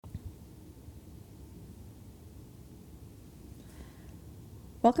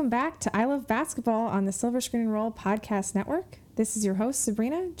Welcome back to I Love Basketball on the Silver Screen and Roll Podcast Network. This is your host,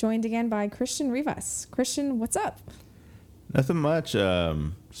 Sabreena, joined again by Christian Rivas. Christian, what's up? Nothing much.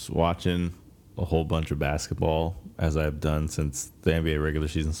 Just watching a whole bunch of basketball, as I've done since the NBA regular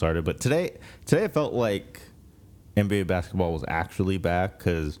season started. But today I felt like NBA basketball was actually back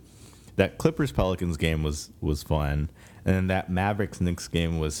because that Clippers-Pelicans game was fun. And then that Mavericks-Knicks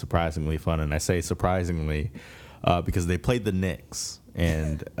game was surprisingly fun. And I say surprisingly because they played the Knicks.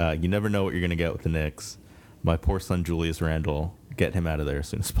 And you never know what you're going to get with the Knicks. My poor son, Julius Randle, get him out of there as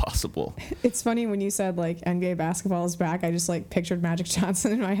soon as possible. It's funny when you said, like, NBA basketball is back. I just, like, pictured Magic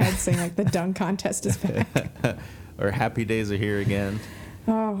Johnson in my head saying, like, the dunk contest is back. Or happy days are here again.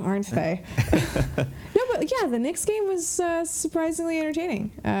 Oh, aren't they? No, but, yeah, the Knicks game was surprisingly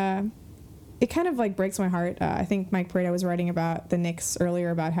entertaining. It kind of, like, breaks my heart. I think Mike Prada was writing about the Knicks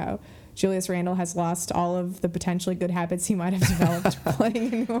earlier about how Julius Randle has lost all of the potentially good habits he might have developed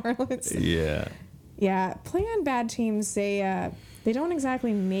playing in New Orleans. Yeah. Yeah, playing on bad teams, they don't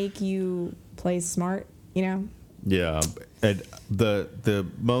exactly make you play smart, you know? Yeah. And the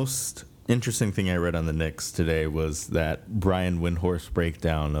most interesting thing I read on the Knicks today was that Brian Windhorst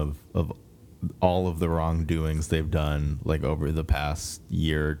breakdown of all of the wrongdoings they've done, like, over the past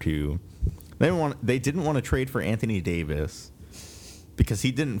year or two. They didn't want to trade for Anthony Davis because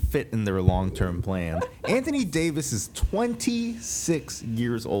he didn't fit in their long-term plan. Anthony Davis is 26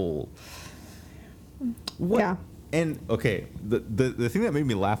 years old. What? Yeah. And, okay, the thing that made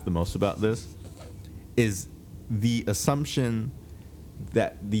me laugh the most about this is the assumption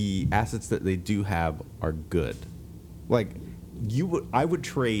that the assets that they do have are good. Like, I would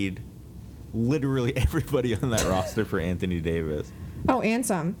trade literally everybody on that roster for Anthony Davis. Oh, and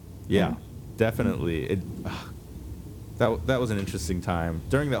some. Yeah. Definitely. That was an interesting time.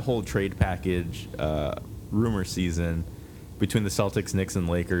 During that whole trade package rumor season between the Celtics, Knicks, and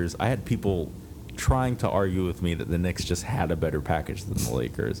Lakers, I had people trying to argue with me that the Knicks just had a better package than the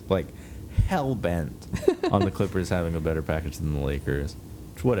Lakers. Like, hell-bent on the Clippers having a better package than the Lakers.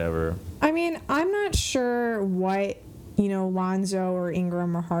 Whatever. I mean, I'm not sure what, Lonzo or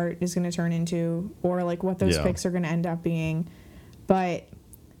Ingram or Hart is going to turn into, or, like, what those picks are going to end up being. But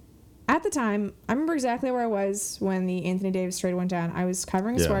at the time, I remember exactly where I was when the Anthony Davis trade went down. I was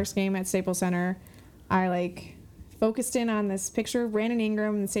covering a Sparks game at Staples Center. I, focused in on this picture of Brandon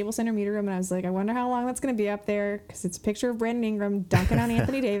Ingram in the Staples Center media room, and I was like, I wonder how long that's going to be up there, because it's a picture of Brandon Ingram dunking on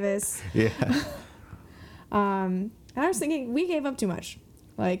Anthony Davis. Yeah. And I was thinking, we gave up too much.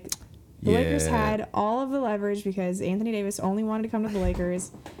 Like, the Lakers had all of the leverage because Anthony Davis only wanted to come to the Lakers,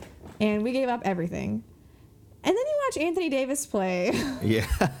 and we gave up everything. And then you watch Anthony Davis play. Yeah.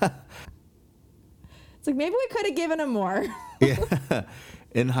 It's like, maybe we could have given him more. Yeah.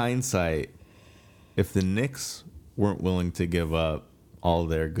 In hindsight, if the Knicks weren't willing to give up all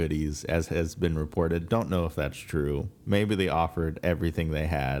their goodies, as has been reported, don't know if that's true. Maybe they offered everything they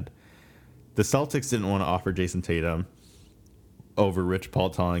had. The Celtics didn't want to offer Jason Tatum over Rich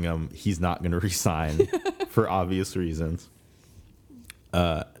Paul telling him he's not going to resign for obvious reasons.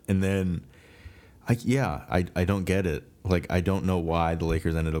 And then, I don't get it. Like, I don't know why the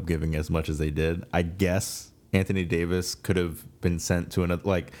Lakers ended up giving as much as they did. I guess Anthony Davis could have been sent to another,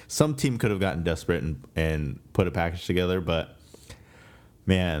 like, some team could have gotten desperate and put a package together. But,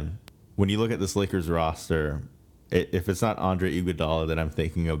 man, when you look at this Lakers roster, if it's not Andre Iguodala that I'm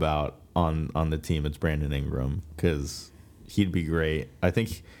thinking about on the team, it's Brandon Ingram, because he'd be great. I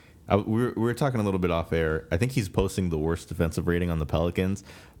think we were talking a little bit off air. I think he's posting the worst defensive rating on the Pelicans,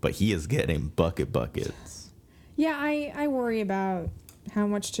 but he is getting buckets. Yeah, I worry about how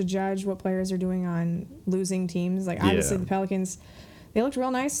much to judge what players are doing on losing teams. Like, obviously, the Pelicans, they looked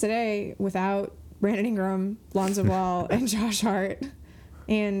real nice today without Brandon Ingram, Lonzo Ball, and Josh Hart,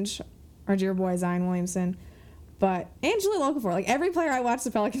 and our dear boy Zion Williamson. And Jahlil Okafor. Like, every player I watched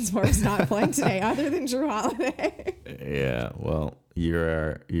the Pelicans for is not playing today other than Drew Holiday. Yeah, well,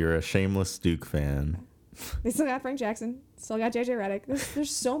 you're a shameless Duke fan. They still got Frank Jackson. Still got JJ Redick. There's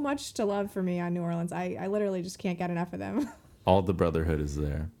so much to love for me on New Orleans. I literally just can't get enough of them. All the brotherhood is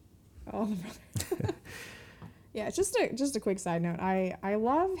there. All the brotherhood. Yeah, just a quick side note. I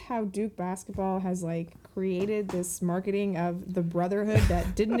love how Duke basketball has, like, created this marketing of the brotherhood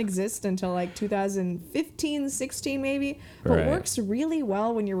that didn't exist until, like, 2015, 16 maybe. But Right. works really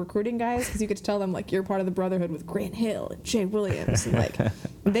well when you're recruiting guys, because you get to tell them, like, you're part of the brotherhood with Grant Hill and Jay Williams. And, like,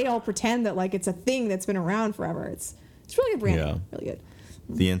 they all pretend that, like, it's a thing that's been around forever. It's really good branding. Yeah. Really good.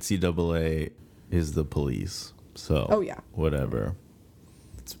 The NCAA is the police. So, whatever.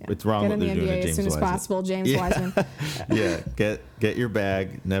 It's wrong what they're doing to James Wiseman. As soon as possible, James Wiseman. Yeah, get your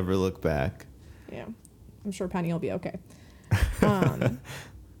bag, never look back. Yeah, I'm sure Penny will be okay. But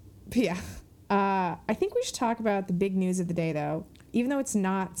yeah. I think we should talk about the big news of the day, though. Even though it's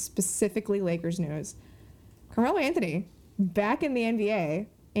not specifically Lakers news. Carmelo Anthony, back in the NBA.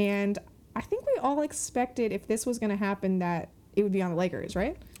 And I think we all expected if this was going to happen that it would be on the Lakers,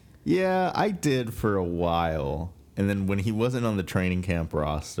 right? Yeah, I did for a while. And then when he wasn't on the training camp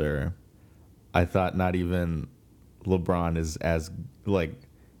roster, I thought not even LeBron is as, like,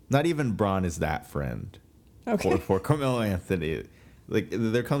 not even Bron is that friend for Carmelo Anthony. Like,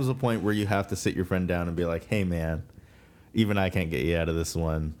 there comes a point where you have to sit your friend down and be like, hey, man, even I can't get you out of this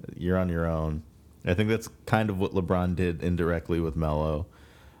one. You're on your own. I think that's kind of what LeBron did indirectly with Melo.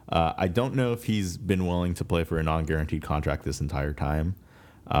 I don't know if he's been willing to play for a non-guaranteed contract this entire time.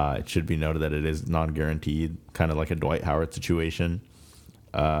 It should be noted that it is non-guaranteed, kind of like a Dwight Howard situation.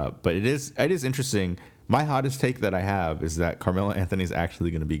 But it is interesting. My hottest take that I have is that Carmelo Anthony is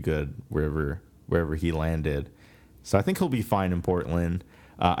actually going to be good wherever he landed. So I think he'll be fine in Portland.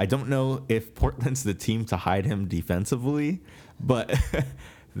 I don't know if Portland's the team to hide him defensively, but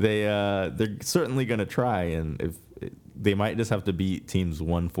they're certainly going to try, and if they might just have to beat teams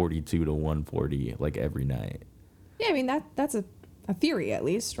 142 to 140 like every night. Yeah, I mean that's a theory at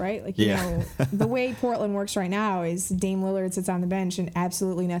least, right? Like, you know, the way Portland works right now is Dame Lillard sits on the bench and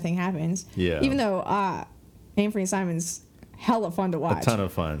absolutely nothing happens. Yeah. Even though Anthony Simons hella fun to watch. A ton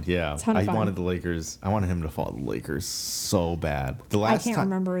of fun, yeah. I wanted him to fall to the Lakers so bad. I can't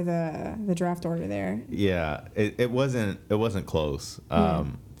remember the draft order there. Yeah, it wasn't close.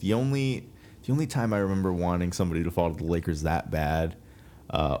 The only time I remember wanting somebody to fall to the Lakers that bad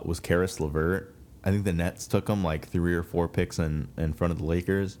was Karis LeVert. I think the Nets took him like 3 or 4 picks in front of the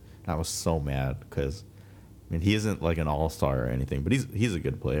Lakers. I was so mad because, I mean, he isn't like an all-star or anything, but he's a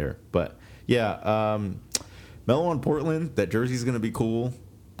good player. But yeah, Melo on Portland, that jersey's going to be cool.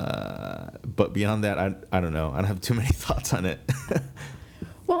 But beyond that, I don't know. I don't have too many thoughts on it.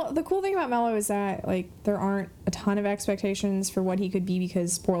 Well, the cool thing about Melo is that, like, there aren't a ton of expectations for what he could be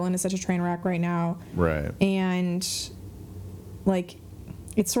because Portland is such a train wreck right now. Right. And, like,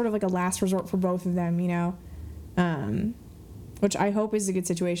 it's sort of like a last resort for both of them, you know, which I hope is a good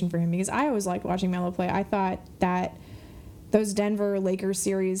situation for him because I always liked watching Melo play. I thought that those Denver Lakers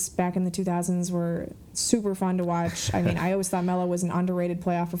series back in the 2000s were super fun to watch. I mean, I always thought Melo was an underrated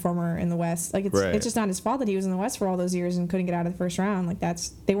playoff performer in the West. Like, it's just not his fault that he was in the West for all those years and couldn't get out of the first round. Like,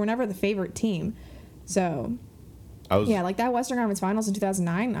 they were never the favorite team. So, like that Western Conference Finals in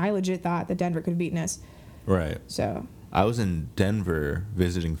 2009, I legit thought that Denver could have beaten us. Right. So I was in Denver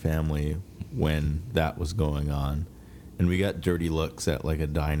visiting family when that was going on, and we got dirty looks at like a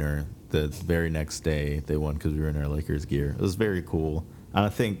diner the very next day. They won because we were in our Lakers gear. It was very cool. I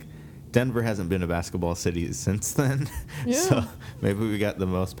think Denver hasn't been a basketball city since then. Yeah. So maybe we got the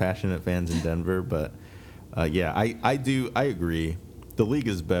most passionate fans in Denver. But yeah, I agree. The league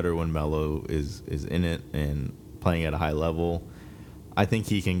is better when Melo is in it and playing at a high level. I think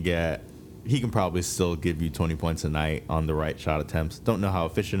he can probably still give you 20 points a night on the right shot attempts. Don't know how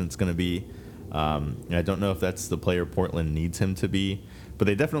efficient it's going to be. I don't know if that's the player Portland needs him to be, but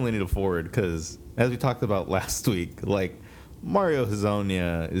they definitely need a forward because, as we talked about last week, like Mario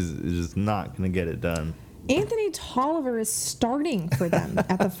Hezonja is just not going to get it done. Anthony Tolliver is starting for them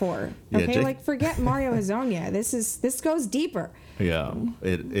at the 4. Okay, yeah, like forget Mario Hezonja. This goes deeper. Yeah,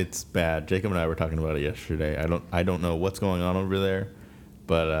 it's bad. Jacob and I were talking about it yesterday. I don't know what's going on over there.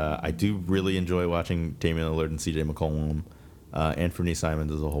 But I do really enjoy watching Damian Lillard and CJ McCollum. Anthony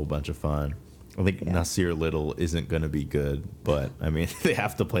Simons is a whole bunch of fun. I think Nasir Little isn't going to be good, but, I mean, they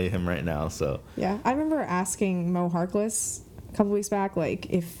have to play him right now. So yeah, I remember asking Mo Harkless a couple weeks back, like,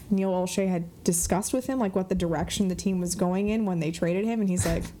 if Neil Olshey had discussed with him, like, what the direction the team was going in when they traded him, and he's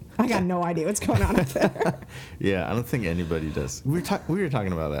like, I got no idea what's going on up there. Yeah, I don't think anybody does. We were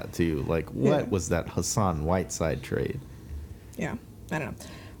talking about that, too. Like, what was that Hassan Whiteside trade? Yeah. I don't know.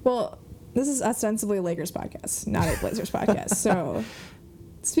 Well, this is ostensibly a Lakers podcast, not a Blazers podcast. So,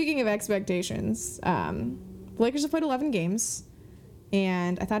 speaking of expectations, the Lakers have played 11 games,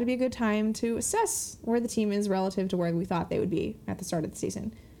 and I thought it'd be a good time to assess where the team is relative to where we thought they would be at the start of the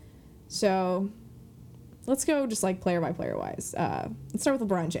season. So, let's go just like player by player wise. Let's start with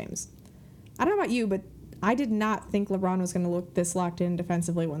LeBron James. I don't know about you, but I did not think LeBron was going to look this locked in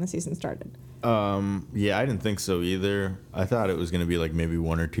defensively when the season started. Yeah, I didn't think so either. I thought it was going to be like maybe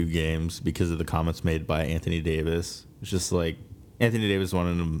 1 or 2 games because of the comments made by Anthony Davis. It's just like Anthony Davis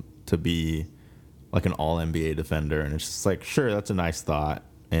wanted him to be like an all-NBA defender, and it's just like, sure, that's a nice thought.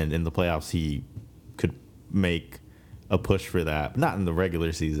 And in the playoffs, he could make a push for that, but not in the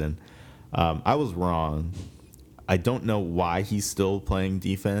regular season. I was wrong. I don't know why he's still playing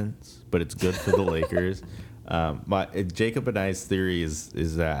defense, but it's good for the Lakers. Jacob and I's theory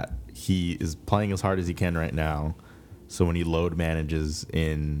is that he is playing as hard as he can right now. So when he load manages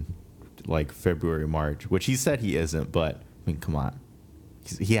in like February, March, which he said he isn't, but I mean, come on,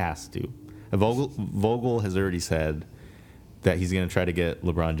 he has to. Vogel has already said that he's going to try to get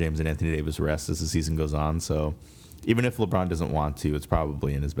LeBron James and Anthony Davis rest as the season goes on. So even if LeBron doesn't want to, it's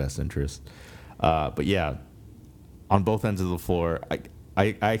probably in his best interest. But yeah, on both ends of the floor,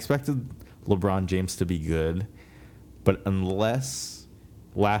 I expected LeBron James to be good, but unless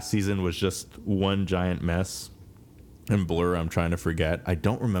last season was just one giant mess and blur I'm trying to forget, I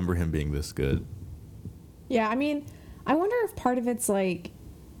don't remember him being this good. Yeah, I mean, I wonder if part of it's like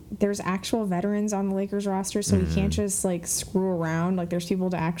there's actual veterans on the Lakers roster, so he can't just like screw around. Like there's people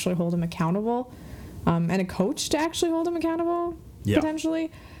to actually hold him accountable, and a coach to actually hold him accountable,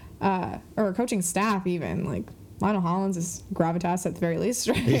 potentially, or a coaching staff even. Like Lionel Hollins is gravitas at the very least,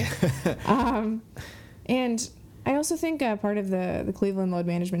 right? Yeah. And I also think part of the Cleveland load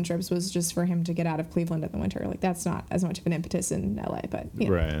management trips was just for him to get out of Cleveland in the winter. Like that's not as much of an impetus in LA, but you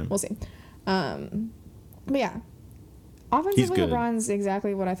know, we'll see. But yeah. Offensively, LeBron's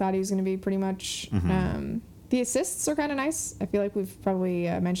exactly what I thought he was going to be, pretty much. The assists are kind of nice. I feel like we've probably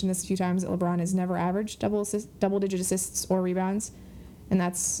mentioned this a few times, that LeBron has never averaged double-digit assists or rebounds, and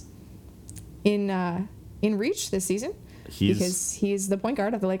that's in reach this season because he's the point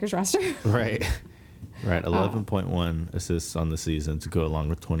guard of the Lakers roster. Right. 11.1 assists on the season to go along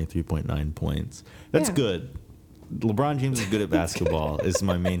with 23.9 points. That's good. LeBron James is good at basketball is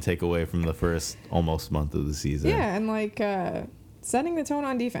my main takeaway from the first almost month of the season. Yeah, and like setting the tone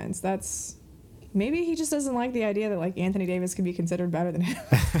on defense. That's maybe he just doesn't like the idea that like Anthony Davis could be considered better than him.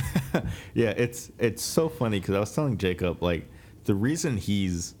 Yeah, it's so funny because I was telling Jacob, like, the reason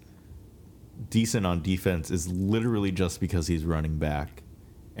he's decent on defense is literally just because he's running back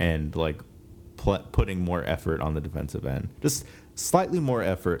and like putting more effort on the defensive end. Just slightly more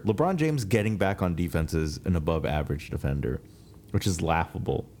effort. LeBron James getting back on defense is an above average defender, which is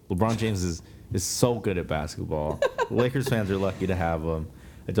laughable. LeBron James is so good at basketball. Lakers fans are lucky to have him.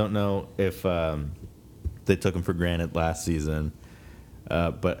 I don't know if they took him for granted last season,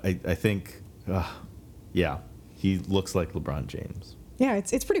 but I think, he looks like LeBron James. Yeah,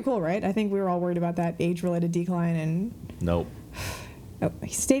 it's pretty cool, right? I think we were all worried about that age-related decline, and nope.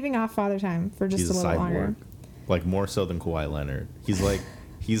 He's staving off father time for just a little longer. Like more so than Kawhi Leonard.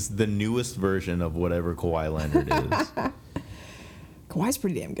 He's the newest version of whatever Kawhi Leonard is. Kawhi's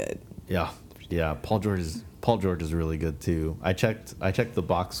pretty damn good. Yeah. Paul George is really good too. I checked the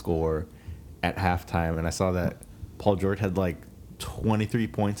box score at halftime, and I saw that Paul George had like 23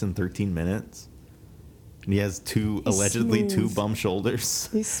 points in 13 minutes. And he has allegedly two bum shoulders.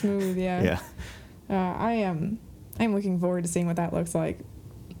 He's smooth, yeah. Yeah. I'm looking forward to seeing what that looks like.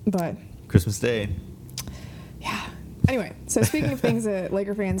 But Christmas Day. Yeah. Anyway, so speaking of things that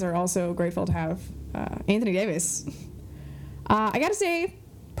Laker fans are also grateful to have, Anthony Davis. I gotta say,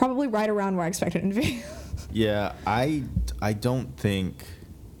 probably right around where I expected him to be. Yeah, I don't think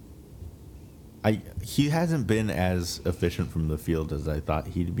he hasn't been as efficient from the field as I thought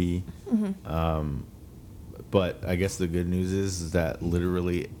he'd be. But I guess the good news is that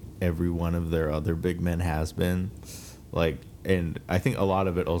literally every one of their other big men has been. Like, and I think a lot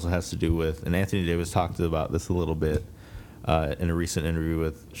of it also has to do with, and Anthony Davis talked about this a little bit in a recent interview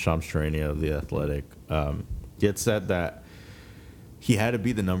with Shams Charania of The Athletic. He had said that he had to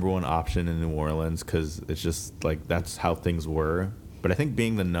be the number one option in New Orleans because it's just like that's how things were. But I think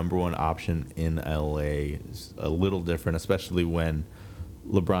being the number one option in LA is a little different, especially when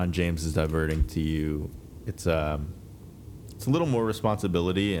LeBron James is diverting to you. It's a little more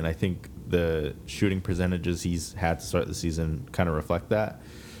responsibility, and I think the shooting percentages he's had to start the season kind of reflect that.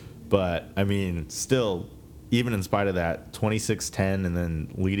 But, I mean, still, even in spite of that, 26-10 and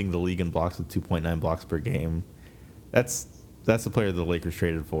then leading the league in blocks with 2.9 blocks per game, that's the player the Lakers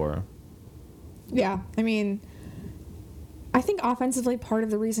traded for. Yeah, I mean, I think offensively part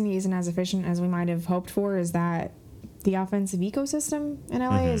of the reason he isn't as efficient as we might have hoped for is that the offensive ecosystem in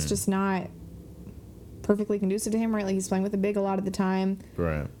LA is just not perfectly conducive to him, right? Like he's playing with the big a lot of the time.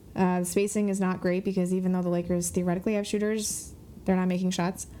 Right. The spacing is not great because even though the Lakers theoretically have shooters, they're not making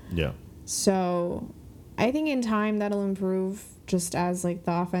shots. Yeah. So I think in time that'll improve just as like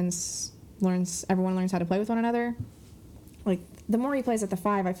the offense everyone learns how to play with one another. Like the more he plays at the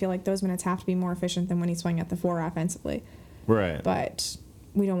 5, I feel like those minutes have to be more efficient than when he's playing at the 4 offensively. Right. But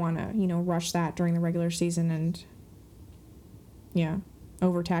we don't want to, rush that during the regular season and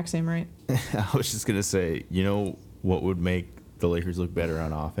overtax him, right? I was just going to say, what would make the Lakers look better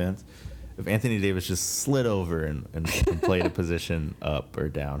on offense? If Anthony Davis just slid over and played a position up or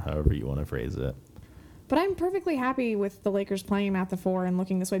down, however you want to phrase it. But I'm perfectly happy with the Lakers playing him at the 4 and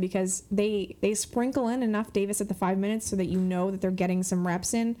looking this way because they sprinkle in enough Davis at the 5 minutes so that you know that they're getting some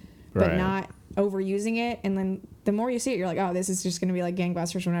reps in, but not overusing it. And then the more you see it, you're like, oh, this is just going to be like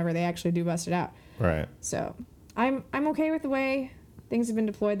gangbusters whenever they actually do bust it out. Right. So I'm okay with the way things have been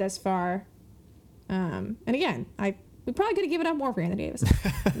deployed thus far. And again, we probably could have given up more for Anthony Davis.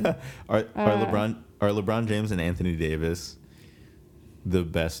 Are LeBron James and Anthony Davis the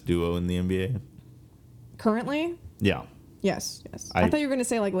best duo in the NBA? Currently? Yeah. Yes. I thought you were going to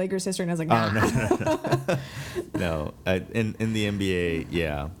say like Lakers history, and I was like, nah. Oh, no. In the NBA,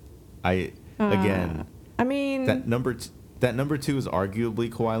 yeah. I mean, that number 2 is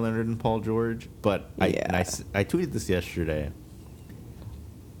arguably Kawhi Leonard and Paul George, but I tweeted this yesterday,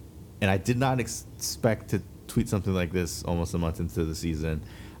 and I did not expect to tweet something like this almost a month into the season.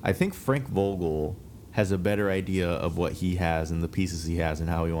 I think Frank Vogel has a better idea of what he has and the pieces he has and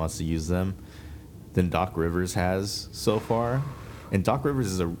how he wants to use them than Doc Rivers has so far. And Doc Rivers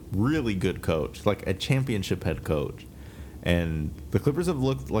is a really good coach, like a championship head coach. And the Clippers have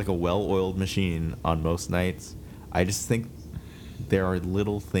looked like a well-oiled machine on most nights. I just think there are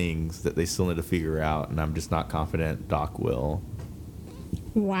little things that they still need to figure out, and I'm just not confident Doc will.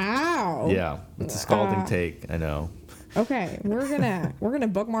 Wow. Yeah, it's a scalding take, I know. Okay, we're gonna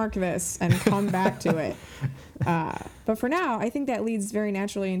bookmark this and come back to it. But for now, I think that leads very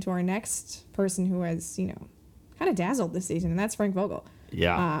naturally into our next person who has, kind of dazzled this season, and that's Frank Vogel.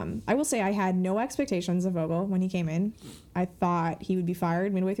 Yeah. I will say I had no expectations of Vogel when he came in. I thought he would be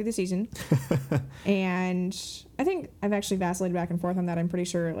fired midway through the season. And I think I've actually vacillated back and forth on that. I'm pretty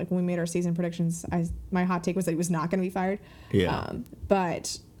sure, like, when we made our season predictions, my hot take was that he was not going to be fired. Yeah.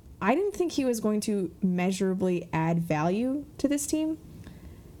 But I didn't think he was going to measurably add value to this team.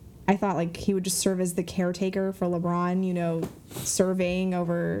 I thought, like, he would just serve as the caretaker for LeBron, surveying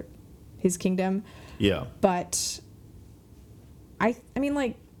over his kingdom. Yeah. But I mean,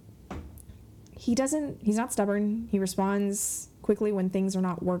 like, he's not stubborn. He responds quickly when things are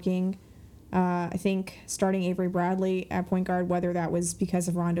not working. I think starting Avery Bradley at point guard, whether that was because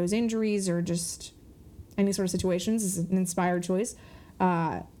of Rondo's injuries or just any sort of situations, is an inspired choice.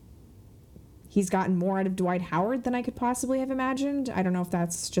 He's gotten more out of Dwight Howard than I could possibly have imagined. I don't know if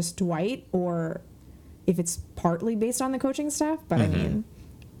that's just Dwight or if it's partly based on the coaching staff, but I mean,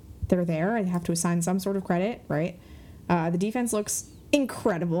 they're there. I have to assign some sort of credit, right? The defense looks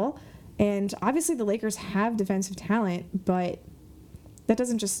incredible, and obviously the Lakers have defensive talent, but that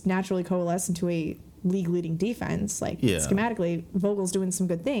doesn't just naturally coalesce into a league-leading defense. Like, schematically, Vogel's doing some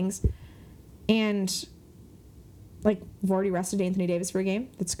good things, and like, we've already rested Anthony Davis for a game.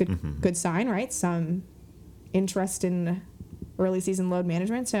 That's a good sign, right? Some interest in early season load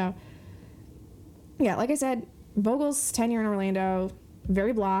management. So, yeah, like I said, Vogel's tenure in Orlando,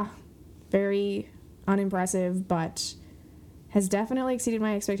 very blah, very unimpressive, but has definitely exceeded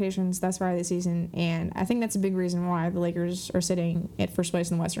my expectations thus far this season, and I think that's a big reason why the Lakers are sitting at first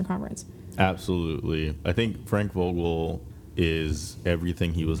place in the Western Conference. Absolutely. I think Frank Vogel is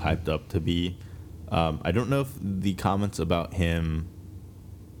everything he was hyped up to be. I don't know if the comments about him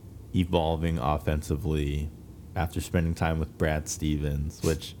evolving offensively after spending time with Brad Stevens,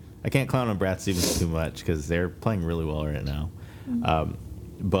 which I can't clown on Brad Stevens too much because they're playing really well right now.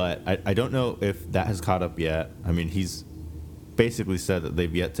 But I don't know if that has caught up yet. I mean, he's basically said that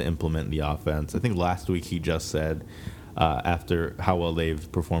they've yet to implement the offense. I think last week he just said after how well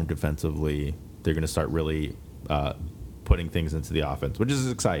they've performed defensively, they're going to start really putting things into the offense, which is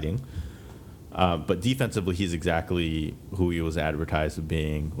exciting. But defensively, he's exactly who he was advertised as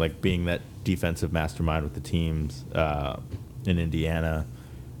being, like being that defensive mastermind with the teams in Indiana.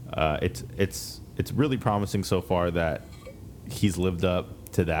 It's really promising so far that he's lived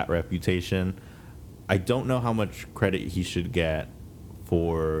up to that reputation. I don't know how much credit he should get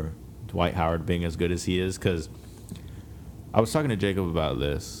for Dwight Howard being as good as he is, because I was talking to Jacob about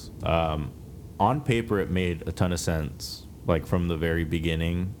this. On paper, it made a ton of sense, like from the very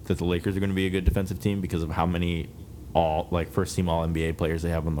beginning, that the Lakers are going to be a good defensive team because of how many first team All NBA players they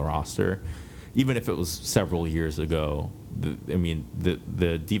have on the roster. Even if it was several years ago,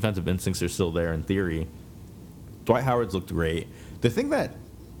 the defensive instincts are still there in theory. Dwight Howard's looked great. The thing that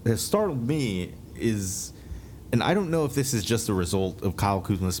has startled me is, and I don't know if this is just a result of Kyle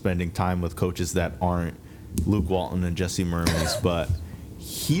Kuzma spending time with coaches that aren't Luke Walton and Jesse Mermis, but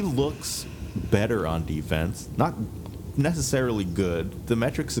he looks better on defense. Not necessarily good. The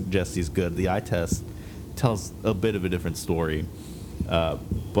metrics suggest he's good. The eye test tells a bit of a different story.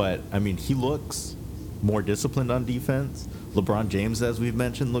 But, I mean, he looks more disciplined on defense. LeBron James, as we've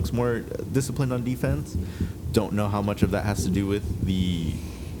mentioned, looks more disciplined on defense. Don't know how much of that has to do with the,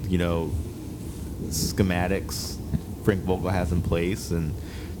 schematics Frank Vogel has in place and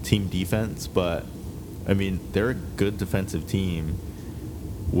team defense, but I mean, they're a good defensive team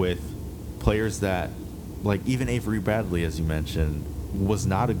with players that, like even Avery Bradley, as you mentioned, was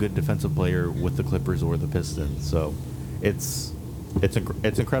not a good defensive player with the Clippers or the Pistons. So it's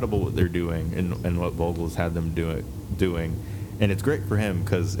incredible what they're doing and what Vogel's had them doing. And it's great for him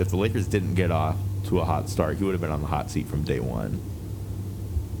because if the Lakers didn't get off to a hot start, he would have been on the hot seat from day one.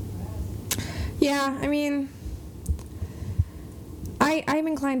 Yeah, I mean, I'm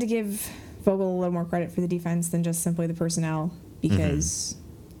inclined to give Vogel a little more credit for the defense than just simply the personnel because,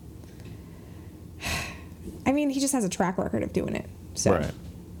 I mean, he just has a track record of doing it. So right.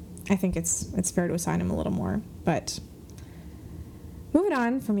 I think it's fair to assign him a little more. But moving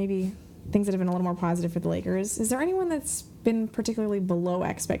on from maybe things that have been a little more positive for the Lakers, is there anyone that's been particularly below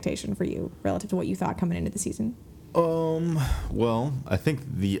expectation for you relative to what you thought coming into the season? Well, I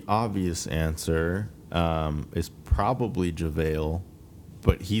think the obvious answer is probably JaVale,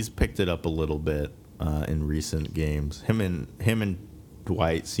 but he's picked it up a little bit in recent games. Him and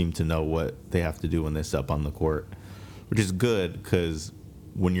Dwight seem to know what they have to do when they step on the court, which is good because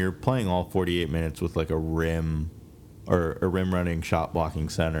when you're playing all 48 minutes with like a rim running shot blocking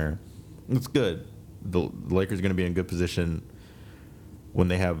center, it's good. The Lakers are going to be in good position when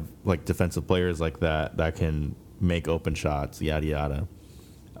they have like defensive players like that can make open shots, yada yada.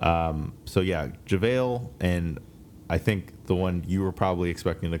 So yeah, JaVale, and I think the one you were probably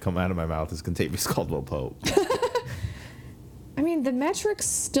expecting to come out of my mouth is Kentavious Caldwell-Pope. I mean, the metrics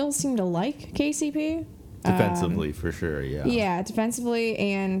still seem to like KCP. Defensively, for sure, yeah. Yeah, defensively,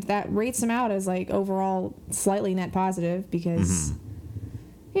 and that rates him out as like overall slightly net positive because,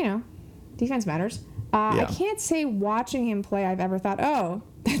 defense matters. I can't say watching him play I've ever thought, oh,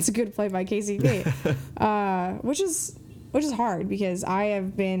 that's a good play by KCP, which is hard because I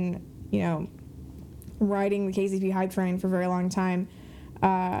have been, riding the KCP hype train for a very long time,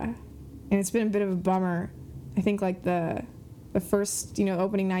 and it's been a bit of a bummer. I think like the first,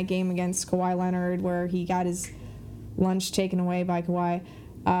 opening night game against Kawhi Leonard where he got his lunch taken away by Kawhi,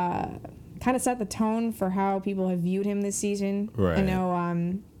 kind of set the tone for how people have viewed him this season. Right. I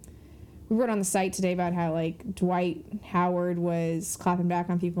know we wrote on the site today about how like Dwight Howard was clapping back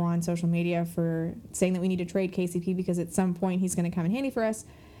on people on social media for saying that we need to trade KCP because at some point he's going to come in handy for us.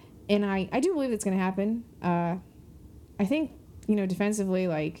 And I do believe it's going to happen. I think, defensively,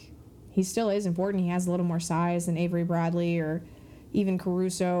 like, he still is important. He has a little more size than Avery Bradley or even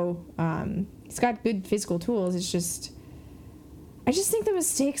Caruso. He's got good physical tools. It's just, I just think the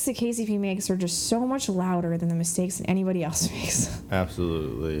mistakes that KCP makes are just so much louder than the mistakes that anybody else makes.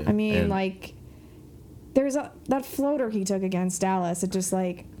 Absolutely. I mean, like, there's that floater he took against Dallas. It just,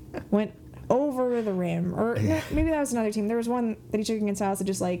 like, went over the rim. Or maybe that was another team. There was one that he took against Dallas that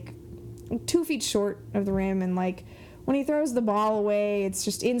just, like, 2 feet short of the rim. And, like, when he throws the ball away, it's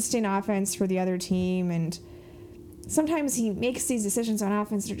just instant offense for the other team. And sometimes he makes these decisions on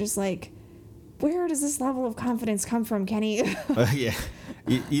offense that are just like, where does this level of confidence come from, Kenny? Yeah.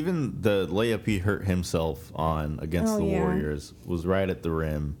 Even the layup he hurt himself on against the Warriors was right at the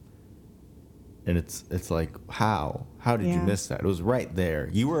rim. And it's like, how? How did you miss that? It was right there.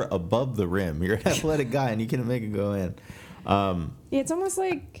 You were above the rim. You're an athletic guy, and you couldn't make it go in. It's almost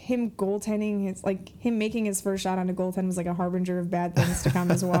like him goaltending. It's like him making his first shot on a goaltend was like a harbinger of bad things to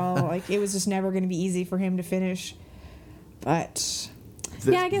come as well. Like it was just never going to be easy for him to finish. But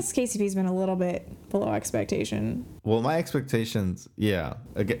I guess KCP's been a little bit below expectation. Well, my expectations,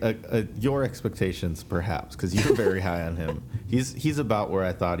 your expectations perhaps, because you're very high on him. He's about where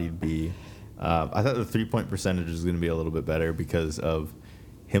I thought he'd be. I thought the 3-point percentage was going to be a little bit better because of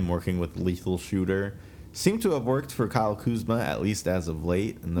him working with lethal shooter. Seemed to have worked for Kyle Kuzma, at least as of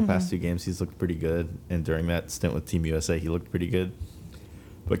late. In the past 2 games, he's looked pretty good. And during that stint with Team USA, he looked pretty good.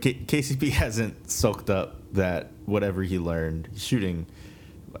 But KCP hasn't soaked up that whatever he learned. He's shooting,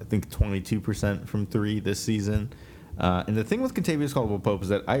 I think, 22% from 3 this season. And the thing with Kentavious Caldwell-Pope is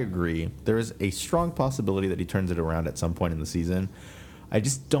that I agree. There is a strong possibility that he turns it around at some point in the season. I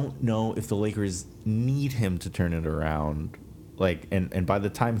just don't know if the Lakers need him to turn it around. Like, and by the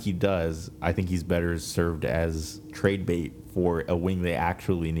time he does, I think he's better served as trade bait for a wing they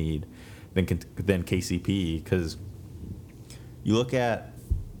actually need than KCP. Because you look at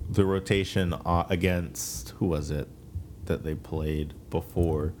the rotation against, who was it that they played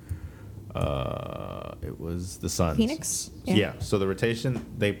before? It was the Suns. Phoenix? Yeah. So the rotation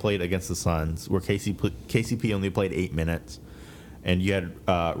they played against the Suns, where KCP only played 8 minutes, and you had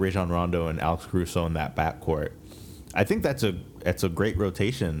Rajon Rondo and Alex Caruso in that backcourt. I think that's a great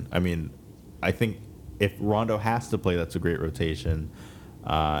rotation. I mean, I think if Rondo has to play, that's a great rotation.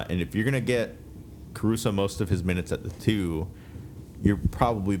 And if you're going to get Caruso most of his minutes at the 2, you're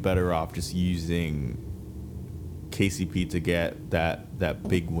probably better off just using KCP to get that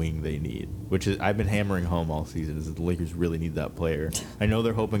big wing they need, which is I've been hammering home all season is that the Lakers really need that player. I know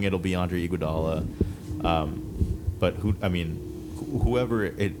they're hoping it'll be Andre Iguodala, but whoever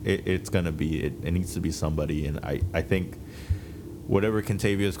it's gonna be, it needs to be somebody, and I think whatever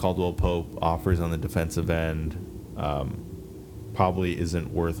Kentavious Caldwell-Pope offers on the defensive end probably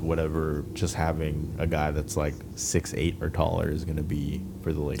isn't worth whatever just having a guy that's like 6'8" or taller is going to be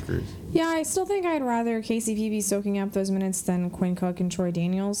for the Lakers. Yeah, I still think I'd rather KCP be soaking up those minutes than Quinn Cook and Troy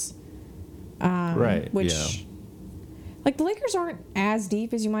Daniels. Right, which, yeah. Like, the Lakers aren't as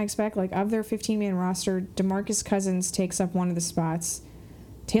deep as you might expect. Like, of their 15-man roster, DeMarcus Cousins takes up one of the spots.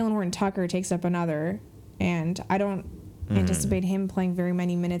 Talen Horton-Tucker takes up another. And I don't anticipate him playing very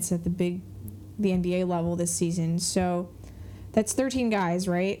many minutes at the NBA level this season. So that's 13 guys,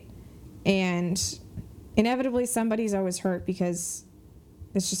 right? And inevitably somebody's always hurt because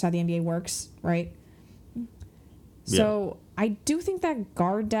that's just how the NBA works, right? So I do think that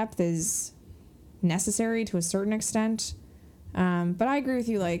guard depth is necessary to a certain extent. But I agree with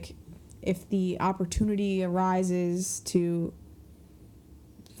you, like, if the opportunity arises to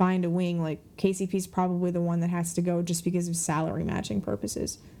find a wing, like, KCP's probably the one that has to go just because of salary matching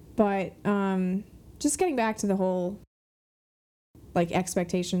purposes. But just getting back to the whole, like,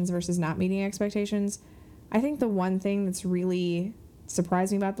 expectations versus not meeting expectations, I think the one thing that's really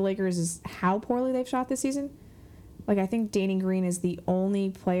surprised me about the Lakers is how poorly they've shot this season. Like, I think Danny Green is the only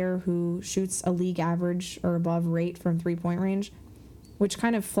player who shoots a league average or above rate from three-point range, which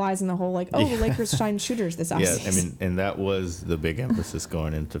kind of flies in the whole, like, the Lakers shine shooters this offseason. Yeah, I mean, and that was the big emphasis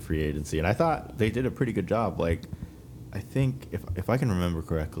going into free agency. And I thought they did a pretty good job. Like, I think, if I can remember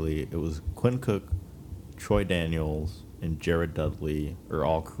correctly, it was Quinn Cook, Troy Daniels, and Jared Dudley are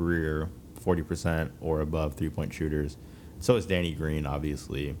all career 40% or above three-point shooters. So is Danny Green,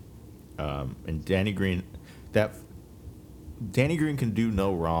 obviously. And Danny Green can do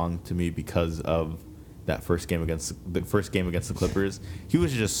no wrong to me because of that first game against the Clippers. He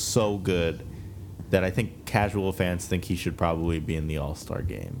was just so good that I think casual fans think he should probably be in the All-Star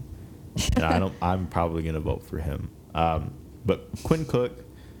game. And I'm probably going to vote for him. But Quinn Cook,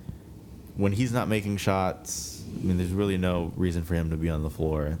 when he's not making shots, I mean, there's really no reason for him to be on the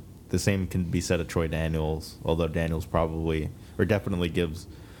floor. The same can be said of Troy Daniels, although Daniels probably or definitely gives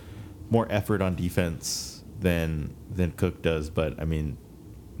more effort on defense than Cook does. But, I mean,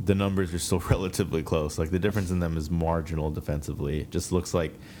 the numbers are still relatively close. Like, the difference in them is marginal defensively. It just looks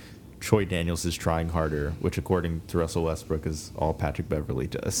like Troy Daniels is trying harder, which, according to Russell Westbrook, is all Patrick Beverley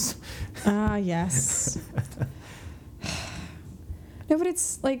does. Yes. No, but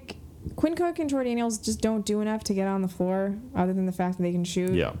it's like Quinn Cook and Troy Daniels just don't do enough to get on the floor other than the fact that they can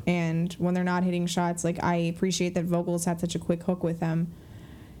shoot. Yeah. And when they're not hitting shots, like, I appreciate that Vogel's had such a quick hook with them.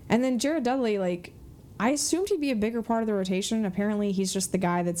 And then Jared Dudley, like, I assumed he'd be a bigger part of the rotation. Apparently, he's just the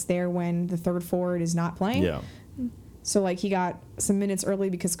guy that's there when the third forward is not playing. Yeah. So, like, he got some minutes early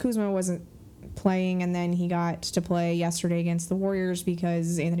because Kuzma wasn't playing, and then he got to play yesterday against the Warriors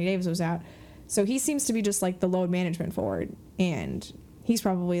because Anthony Davis was out. So he seems to be just, like, the load management forward, and he's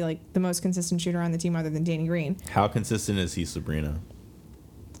probably, like, the most consistent shooter on the team other than Danny Green. How consistent is he, Sabreena?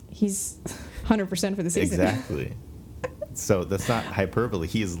 He's 100% for the season. Exactly. So that's not hyperbole.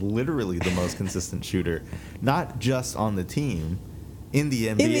 He is literally the most consistent shooter, not just on the team, in the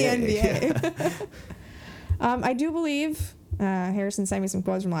NBA. In the NBA. I do believe, Harrison sent me some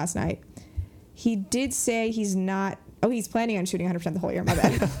quotes from last night. He did say he's planning on shooting 100% the whole year. My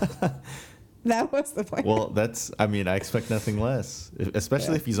bad. That was the point. Well, I expect nothing less,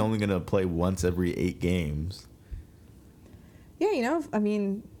 especially if he's only going to play once every 8 games. Yeah, I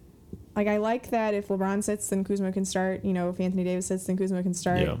mean, like, I like that if LeBron sits, then Kuzma can start. If Anthony Davis sits, then Kuzma can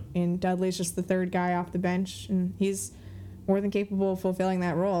start. Yeah. And Dudley's just the third guy off the bench, and he's more than capable of fulfilling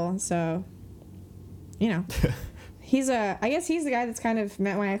that role. So, I guess he's the guy that's kind of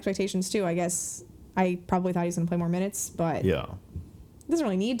met my expectations too. I guess I probably thought he was going to play more minutes, but yeah, doesn't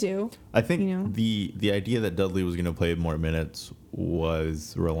really need to. I think the idea that Dudley was going to play more minutes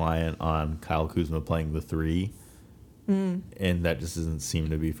was reliant on Kyle Kuzma playing the 3. And that just doesn't seem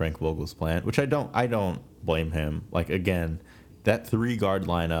to be Frank Vogel's plan, which I don't blame him. Like, again, that 3 guard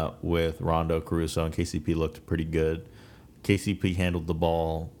lineup with Rondo, Caruso, and KCP looked pretty good. KCP handled the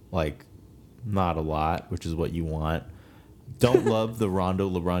ball, like, not a lot, which is what you want. Don't love the Rondo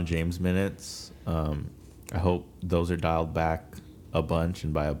LeBron James minutes. I hope those are dialed back a bunch,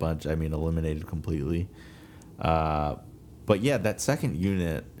 and by a bunch I mean eliminated completely. But yeah, that second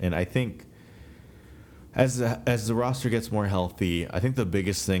unit, and I think as the roster gets more healthy, I think the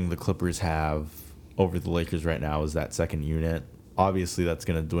biggest thing the Clippers have over the Lakers right now is that second unit. Obviously, that's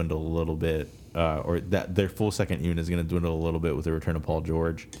going to dwindle a little bit, or that their full second unit is going to dwindle a little bit with the return of Paul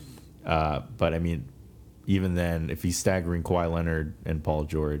George. But I mean, even then, if he's staggering Kawhi Leonard and Paul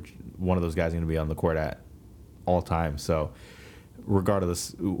George, one of those guys is going to be on the court at all times. So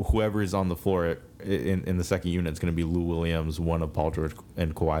regardless, whoever is on the floor in the second unit is going to be Lou Williams, one of Paul George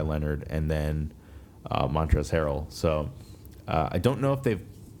and Kawhi Leonard, and then Montrezl Harrell. So I don't know if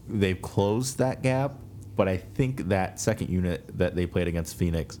they've closed that gap, but I think that second unit that they played against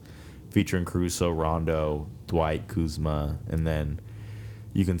Phoenix, featuring Caruso, Rondo, Dwight, Kuzma, and then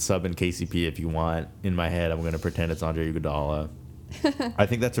you can sub in KCP if you want. In my head, I'm going to pretend it's Andre Iguodala. I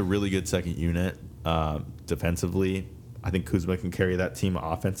think that's a really good second unit defensively. I think Kuzma can carry that team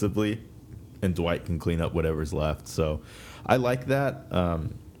offensively, and Dwight can clean up whatever's left. So I like that.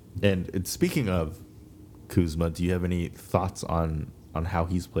 And speaking of Kuzma, do you have any thoughts on how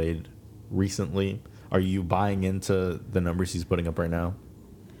he's played recently? Are you buying into the numbers he's putting up right now?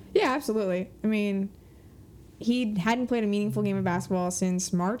 Yeah, absolutely. I mean, he hadn't played a meaningful game of basketball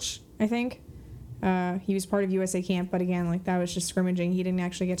since March, I think. He was part of USA camp, but again, like that was just scrimmaging. He didn't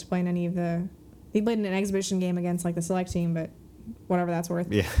actually get to play in any of the... He played in an exhibition game against like the select team, but whatever that's worth.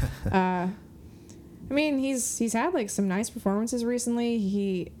 Yeah. I mean, he's had like some nice performances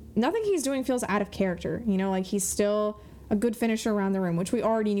recently. Nothing he's doing feels out of character. You know, like he's still a good finisher around the rim, which we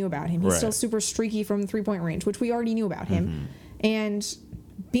already knew about him. He's still super streaky from the 3-point range, which we already knew about him. Mm-hmm. And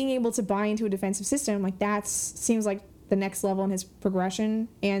being able to buy into a defensive system, like that seems like the next level in his progression.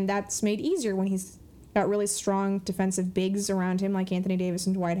 And that's made easier when he's got really strong defensive bigs around him, like Anthony Davis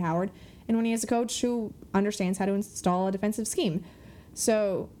and Dwight Howard. And when he has a coach who understands how to install a defensive scheme.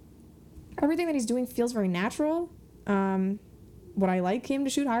 So everything that he's doing feels very natural. Would I like him to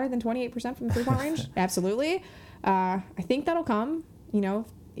shoot higher than 28% from the 3-point range? Absolutely. I think that'll come, you know,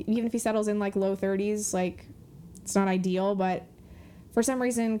 even if he settles in like low 30s, like it's not ideal, but for some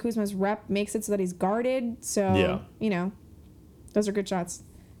reason Kuzma's rep makes it so that he's guarded. So, you know, those are good shots.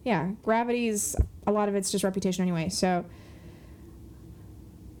 Yeah. Gravity's, a lot of it's just reputation anyway. So,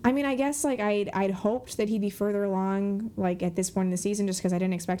 I mean, I guess like I'd hoped that he'd be further along like at this point in the season just because I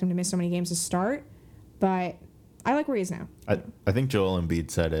didn't expect him to miss so many games to start, but I like where he is now. I think Joel Embiid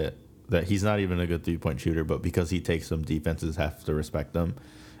said it, that he's not even a good 3-point shooter, but because he takes them, defenses have to respect them.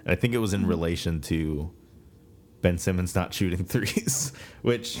 And I think it was in relation to Ben Simmons not shooting threes,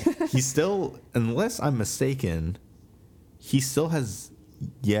 which he still, unless I'm mistaken, he still has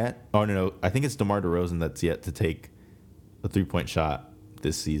yet, oh no, I think it's DeMar DeRozan that's yet to take a 3-point shot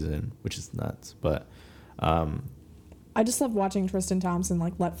this season, which is nuts. But I just love watching Tristan Thompson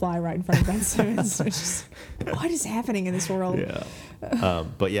like let fly right in front of Ben Simmons. Just, what is happening in this world? Yeah.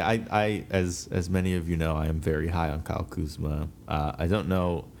 But yeah, I as many of you know, I am very high on Kyle Kuzma. I don't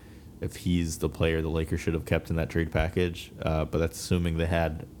know if he's the player the Lakers should have kept in that trade package, but that's assuming they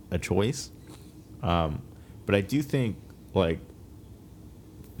had a choice. But I do think like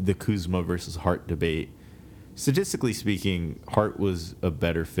the Kuzma versus Hart debate, statistically speaking, Hart was a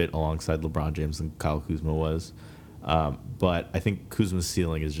better fit alongside LeBron James than Kyle Kuzma was. But I think Kuzma's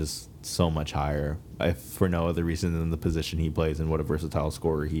ceiling is just so much higher, if for no other reason than the position he plays and what a versatile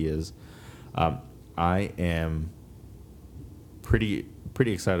scorer he is. I am pretty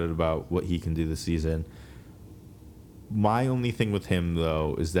excited about what he can do this season. My only thing with him,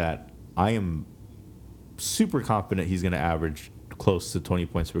 though, is that I am super confident he's going to average close to 20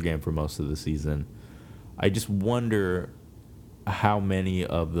 points per game for most of the season. I just wonder how many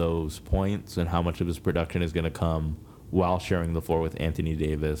of those points and how much of his production is going to come while sharing the floor with Anthony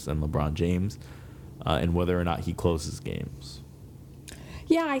Davis and LeBron James, and whether or not he closes games.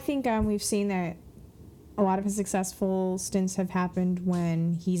 Yeah, I think we've seen that a lot of his successful stints have happened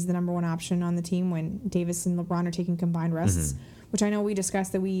when he's the number one option on the team, when Davis and LeBron are taking combined rests, which I know we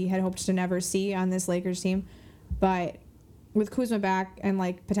discussed that we had hoped to never see on this Lakers team. But with Kuzma back and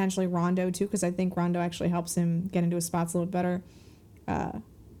like potentially Rondo too, because I think Rondo actually helps him get into his spots a little bit better.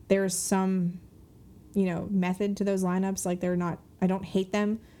 There's some, you know, method to those lineups. Like they're not, I don't hate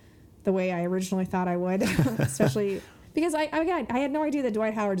them the way I originally thought I would, especially because I had no idea that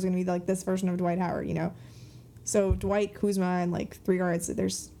Dwight Howard is going to be like this version of Dwight Howard, you know? So Dwight, Kuzma, and like 3 guards,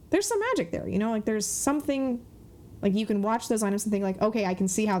 there's some magic there, you know? Like there's something, like you can watch those lineups and think like, okay, I can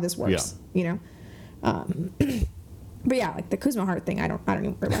see how this works, you know? But yeah, like the Kuzma Hart thing, I don't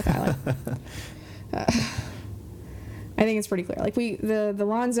even worry about that. Like, I think it's pretty clear. Like the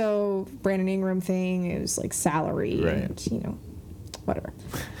Lonzo Brandon Ingram thing is like salary, and you know, whatever.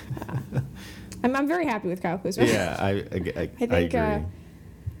 I'm very happy with Kyle Kuzma. Yeah, I think I agree.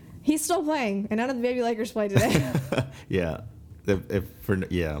 He's still playing, and none of the baby Lakers play today. Yeah,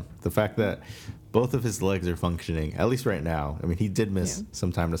 the fact that both of his legs are functioning, at least right now. I mean, he did miss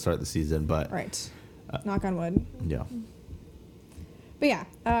some time to start the season, but... Right. Knock on wood. Yeah. But yeah,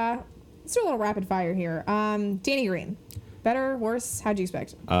 let's do a little rapid fire here. Danny Green. Better, worse? How'd you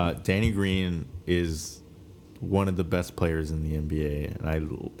expect? Danny Green is one of the best players in the NBA.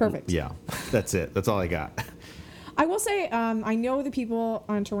 And Perfect. Yeah, that's it. That's all I got. I will say, I know the people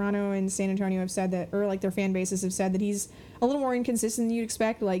on Toronto and San Antonio have said that, or like their fan bases have said that he's a little more inconsistent than you'd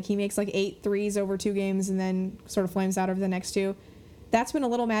expect. Like he makes like 8 threes over 2 games and then sort of flames out over the next 2. That's been a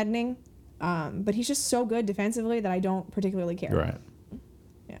little maddening. But he's just so good defensively that I don't particularly care. Right.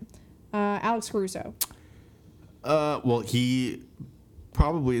 Yeah. Alex Caruso. Well, he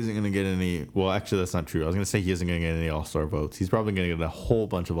probably isn't going to get any. Well, actually, that's not true. I was going to say he isn't going to get any All-Star votes. He's probably going to get a whole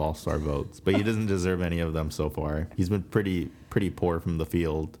bunch of All-Star votes, but he doesn't deserve any of them so far. He's been pretty poor from the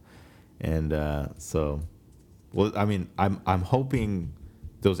field, and so. Well, I mean, I'm hoping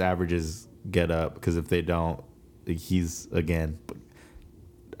those averages get up because if they don't, he's again.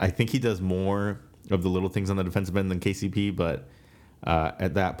 I think he does more of the little things on the defensive end than KCP, but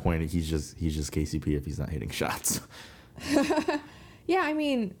at that point, he's just KCP if he's not hitting shots. Yeah, I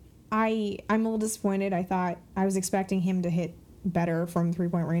mean, I'm a little disappointed. I was expecting him to hit better from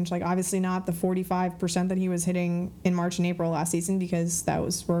 3-point range. Like, obviously not the 45% that he was hitting in March and April last season because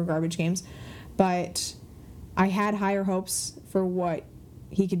were garbage games. But I had higher hopes for what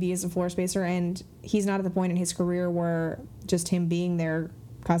he could be as a floor spacer, and he's not at the point in his career where just him being there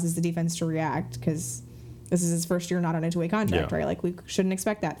causes the defense to react because this is his first year not on a 2-way contract, right? Like, we shouldn't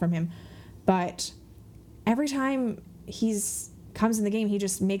expect that from him. But every time comes in the game, he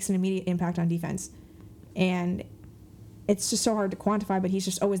just makes an immediate impact on defense. And it's just so hard to quantify, but he's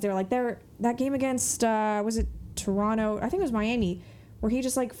just always there. Like, that game against, was it Toronto? I think it was Miami, where he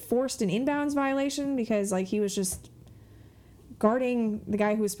just, like, forced an inbounds violation because, like, he was just guarding the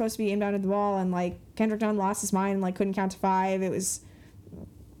guy who was supposed to be inbounded the ball, and, like, Kendrick Nunn lost his mind and, like, couldn't count to 5. It was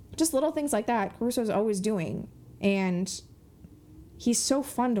just little things like that Caruso's always doing, and he's so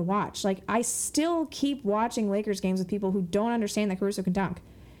fun to watch. Like, I still keep watching Lakers games with people who don't understand that Caruso can dunk.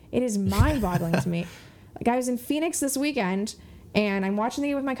 It is mind-boggling to me. Like, I was in Phoenix this weekend, and I'm watching the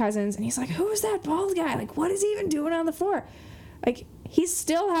game with my cousins, and he's like, who's that bald guy? Like, what is he even doing on the floor? Like, he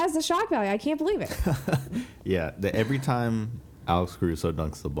still has the shock value. I can't believe it. Yeah, every time Alex Caruso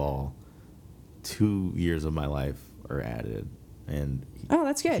dunks the ball, 2 years of my life are added. And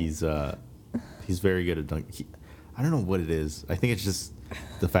that's good. He's very good at dunking. I don't know what it is. I think it's just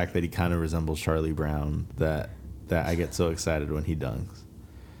the fact that he kind of resembles Charlie Brown that I get so excited when he dunks.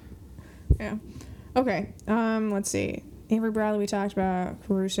 Yeah. Okay. Let's see. Avery Bradley we talked about.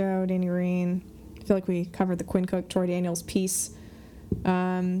 Caruso, Danny Green. I feel like we covered the Quinn Cook, Troy Daniels piece. We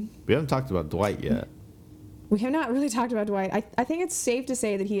haven't talked about Dwight yet. We have not really talked about Dwight. I think it's safe to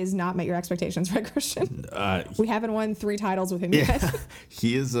say that he has not met your expectations, right, Christian? We haven't won 3 titles with him yet.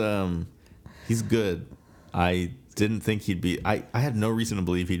 He is. He's good. I didn't think he'd be. I had no reason to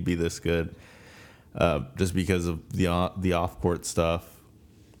believe he'd be this good, just because of the off-court stuff.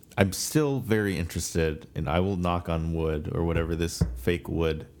 I'm still very interested, and I will knock on wood or whatever this fake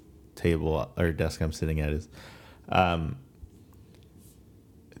wood table or desk I'm sitting at is.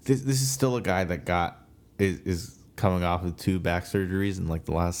 This is still a guy that is coming off of 2 back surgeries in like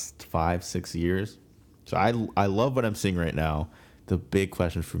the last 5-6 years. So I love what I'm seeing right now. The big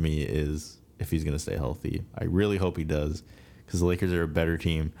question for me is if he's going to stay healthy. I really hope he does because the Lakers are a better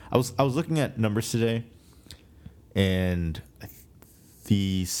team. I was looking at numbers today, and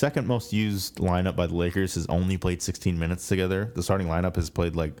the second most used lineup by the Lakers has only played 16 minutes together. The starting lineup has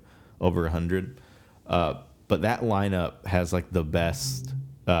played like over 100. But that lineup has like the best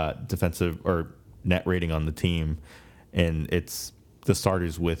defensive or net rating on the team, and it's the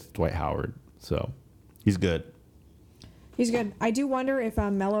starters with Dwight Howard. So he's good. He's good. I do wonder if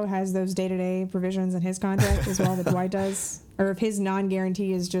Melo has those day-to-day provisions in his contract as well that Dwight does, or if his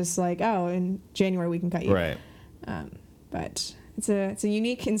non-guarantee is just like, oh, in January we can cut you. Right. But it's a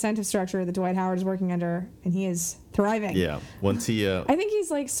unique incentive structure that Dwight Howard is working under, and he is thriving. Yeah. Once he, I think he's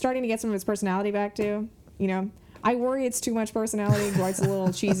like starting to get some of his personality back too. You know, I worry it's too much personality. Dwight's a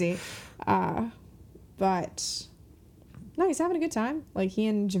little cheesy. But no, he's having a good time. Like, he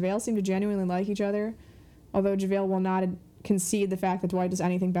and JaVale seem to genuinely like each other, although JaVale will not concede the fact that Dwight does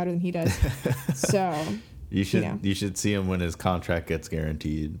anything better than he does. So you should see him when his contract gets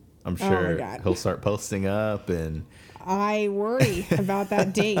guaranteed. I'm sure he'll start posting up, and I worry about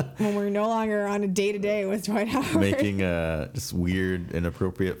that date when we're no longer on a day-to-day with Dwight Howard. Making just weird,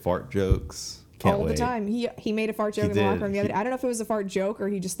 inappropriate fart jokes. Can't all wait. The time. He made a fart joke in the locker room the other day. I don't know if it was a fart joke or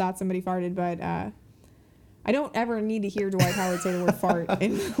he just thought somebody farted, but I don't ever need to hear Dwight Howard say the word fart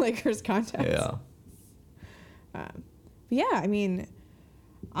in Lakers context. Yeah. Yeah, I mean,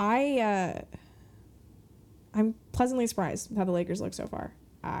 I'm pleasantly surprised with how the Lakers look so far.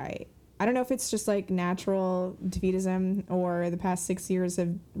 I don't know if it's just like natural defeatism or the past 6 years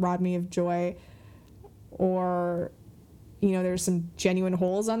have robbed me of joy, or there's some genuine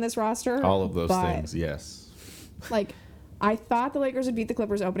holes on this roster. All of those things, yes. Like, I thought the Lakers would beat the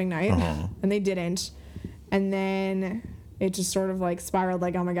Clippers opening night, and they didn't. And then it just sort of like spiraled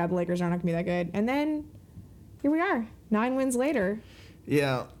like, oh my God, the Lakers are not going to be that good. And then here we are, 9 wins later.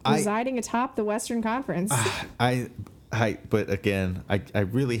 Yeah. Residing atop the Western Conference. But again, I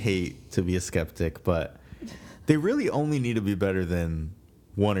really hate to be a skeptic, but they really only need to be better than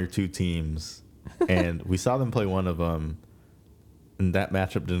one or two teams. And we saw them play one of them, and that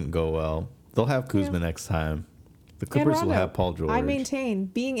matchup didn't go well. They'll have Kuzma next time. The Clippers will have Paul George. I maintain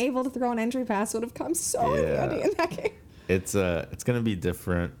being able to throw an entry pass would have come so in handy in that game. It's going to be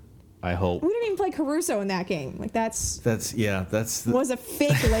different. I hope. We didn't even play Caruso in that game. Like that's was a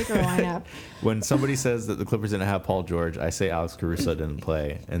fake Laker lineup. When somebody says that the Clippers didn't have Paul George, I say Alex Caruso didn't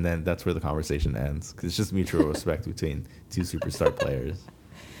play, and then that's where the conversation ends, because it's just mutual respect between two superstar players.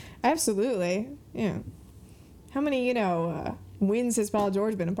 Absolutely, yeah. How many wins has Paul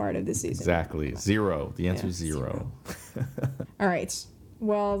George been a part of this season? Exactly, 0. The answer is 0. All right.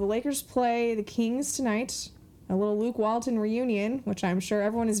 Well, the Lakers play the Kings tonight. A little Luke Walton reunion, which I'm sure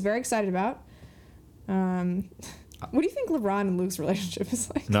everyone is very excited about. What do you think LeBron and Luke's relationship is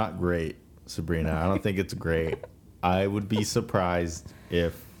like? Not great, Sabreena. I don't think it's great. I would be surprised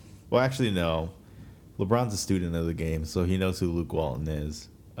if... Well, actually, no. LeBron's a student of the game, so he knows who Luke Walton is.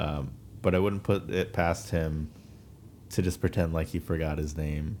 But I wouldn't put it past him to just pretend like he forgot his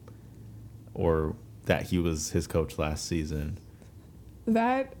name or that he was his coach last season.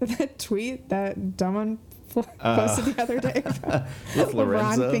 That tweet that Dumb posted the other day about with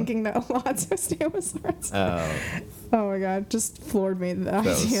LeBron thinking that Alonzo's name was Lorenzo. Oh my God, just floored me the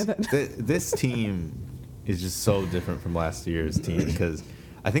idea that this team is just so different from last year's team, because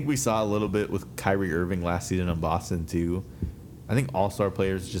I think we saw a little bit with Kyrie Irving last season in Boston too. I think all-star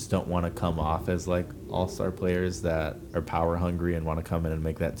players just don't want to come off as like all-star players that are power hungry and want to come in and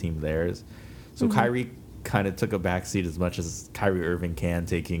make that team theirs. So Kyrie kind of took a backseat as much as Kyrie Irving can,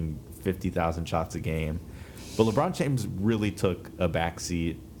 taking 50,000 shots a game. But LeBron James really took a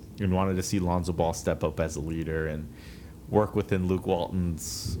backseat and wanted to see Lonzo Ball step up as a leader and work within Luke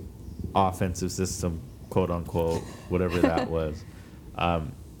Walton's offensive system, quote unquote, whatever that was. I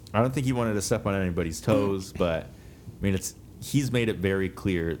don't think he wanted to step on anybody's toes, but I mean, he's made it very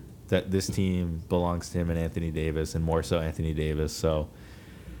clear that this team belongs to him and Anthony Davis, and more so Anthony Davis. So,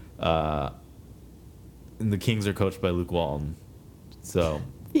 and the Kings are coached by Luke Walton. So,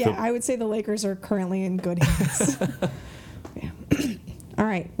 yeah, I would say the Lakers are currently in good hands. Yeah. All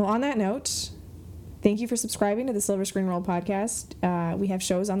right. Well, on that note, thank you for subscribing to the Silver Screen Roll podcast. We have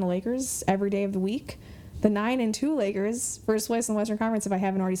shows on the Lakers every day of the week. The 9-2 Lakers, first place in the Western Conference, if I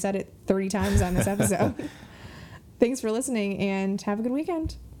haven't already said it 30 times on this episode. Thanks for listening, and have a good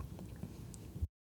weekend.